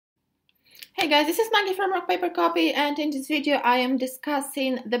Hey guys, this is Maggie from Rock Paper Copy, and in this video I am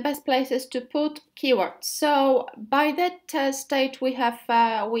discussing the best places to put keywords. So by that stage we have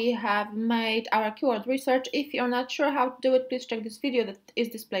made our keyword research. If you're not sure how to do it, please check this video that is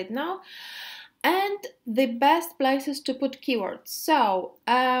displayed now. And the best places to put keywords. So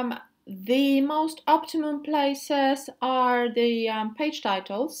the most optimum places are the page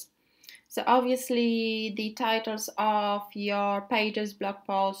titles. So obviously the titles of your pages, blog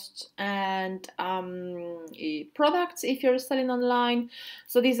posts, and products if you're selling online.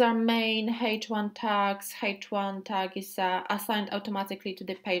 So these are main H1 tags. H1 tag is assigned automatically to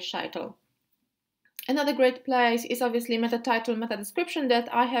the page title. Another great place is obviously meta title, meta description that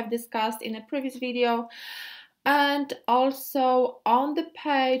I have discussed in a previous video. And also on the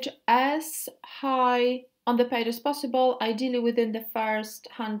page, as high on the page as possible, ideally within the first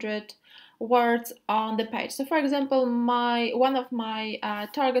 100 words on the page. So for example, one of my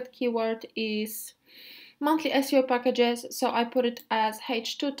target keyword is monthly SEO packages, so I put it as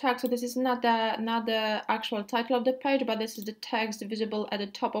H2 tag. So this is not the actual title of the page, but this is the text visible at the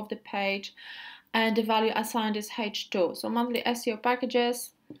top of the page, and the value assigned is H2. So monthly SEO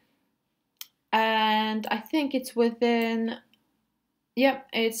packages, and I think it's within, yeah,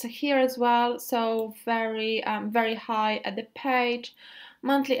 it's here as well. So very high at the page.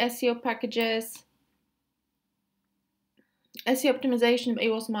 Monthly SEO packages, SEO optimization.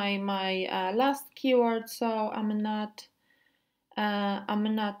 It was my last keyword, so I'm not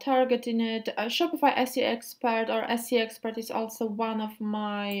targeting it. Shopify SEO expert or SEO expert is also one of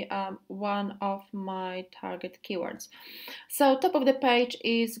my target keywords. So top of the page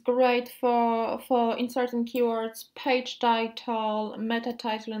is great for inserting keywords, page title, meta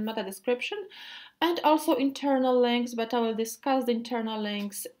title, and meta description, and also internal links, but I will discuss the internal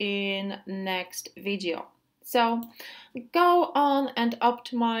links in next video. So go on and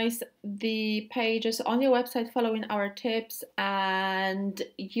optimize the pages on your website following our tips, and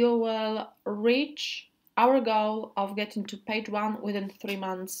you will reach our goal of getting to page 1 within 3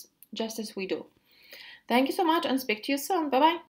 months, just as we do. Thank you so much, and speak to you soon. Bye bye.